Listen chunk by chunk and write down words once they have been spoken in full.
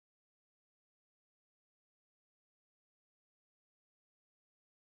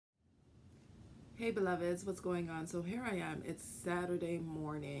Hey beloveds, what's going on? So here I am. It's Saturday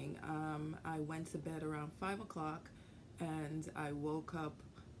morning. I went to bed around 5 o'clock and I woke up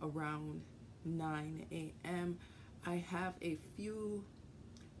around 9 a.m. I have a few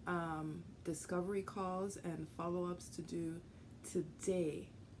discovery calls and follow-ups to do today.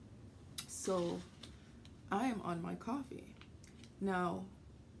 So I am on my coffee. Now,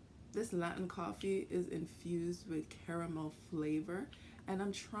 this Latin coffee is infused with caramel flavor, and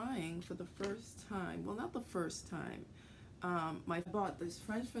I'm trying for the first time, well, not the first time, I bought this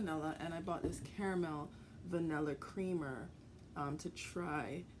French vanilla and I bought this caramel vanilla creamer to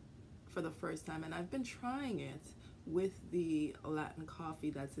try for the first time, and I've been trying it with the Latin coffee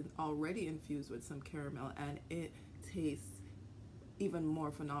that's already infused with some caramel, and it tastes even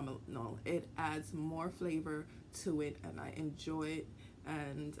more phenomenal. It adds more flavor to it and I enjoy it.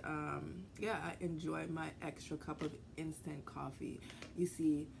 And yeah, I enjoy my extra cup of instant coffee. You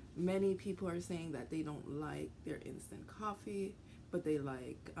see, many people are saying that they don't like their instant coffee, but they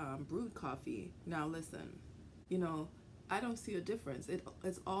like brewed coffee. Now listen, you know, I don't see a difference.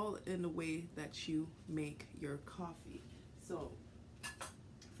 It's all in the way that you make your coffee. So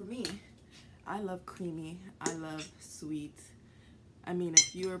for me, I love creamy, I love sweet. I mean,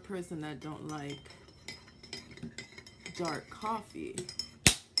 if you're a person that don't like dark coffee,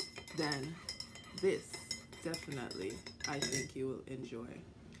 then this definitely I think you will enjoy.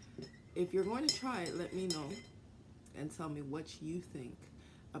 If you're going to try it, let me know and tell me what you think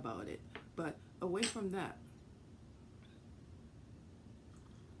about it. But away from that,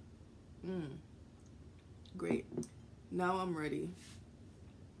 great. Now I'm ready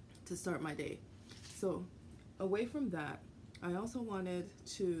to start my day. So away from that, I also wanted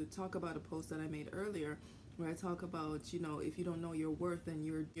to talk about a post that I made earlier where I talk about, you know, if you don't know your worth, then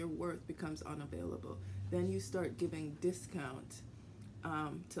your worth becomes unavailable. Then you start giving discount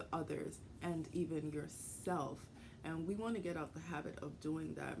to others and even yourself. And we want to get out the habit of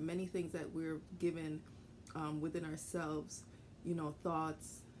doing that. Many things that we're given within ourselves, you know,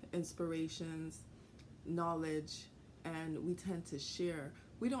 thoughts, inspirations, knowledge, and we tend to share.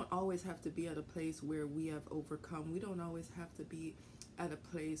 We don't always have to be at a place where we have overcome. We don't always have to be at a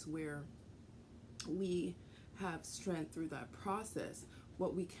place where we have strength through that process.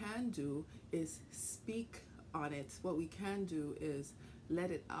 What we can do is speak on it. What we can do is let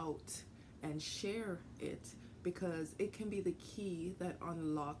it out and share it, because it can be the key that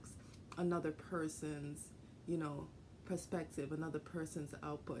unlocks another person's, you know, perspective, another person's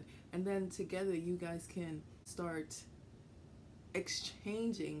output. And then together you guys can start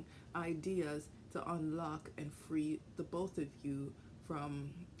exchanging ideas to unlock and free the both of you from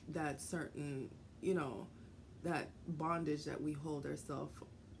that certain, you know, that bondage that we hold ourselves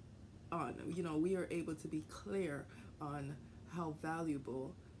on. You know, we are able to be clear on how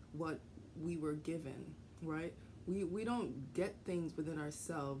valuable what we were given, right? We don't get things within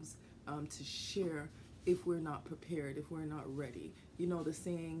ourselves to share if we're not prepared, if we're not ready. You know the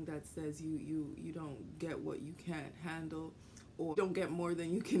saying that says you don't get what you can't handle, or don't get more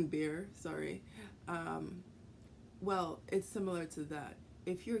than you can bear, sorry. Well, it's similar to that.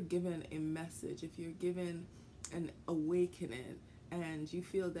 If you're given a message, if you're given an awakening and you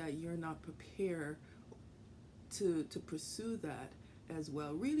feel that you're not prepared to pursue that as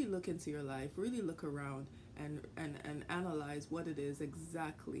well, really look into your life, really look around and analyze what it is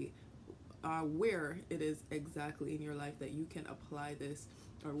exactly, where it is exactly in your life that you can apply this,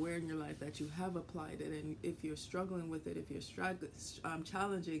 or where in your life that you have applied it. And if you're struggling with it, if you're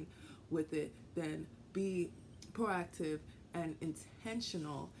challenging with it, then be proactive and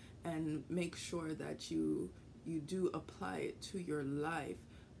intentional and make sure that you do apply it to your life.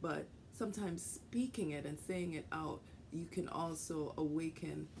 But sometimes speaking it and saying it out, you can also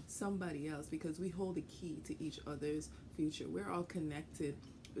awaken somebody else, because we hold the key to each other's future. We're all connected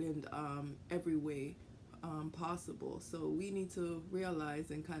in every way possible. So we need to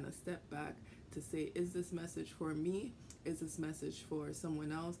realize and kind of step back to say, is this message for me? Is this message for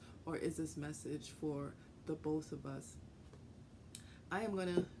someone else? Or is this message for the both of us? I am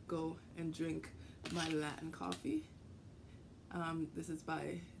gonna go and drink my Latin coffee. This is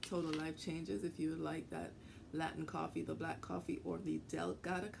by Total Life Changes. If you would like that Latin coffee, the black coffee, or the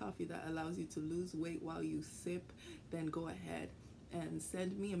Delgada coffee that allows you to lose weight while you sip, then go ahead and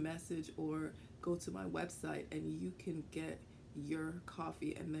send me a message or go to my website and you can get your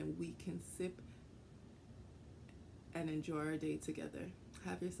coffee, and then we can sip and enjoy our day together.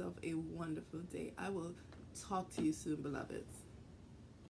 Have yourself a wonderful day. I will talk to you soon, beloveds.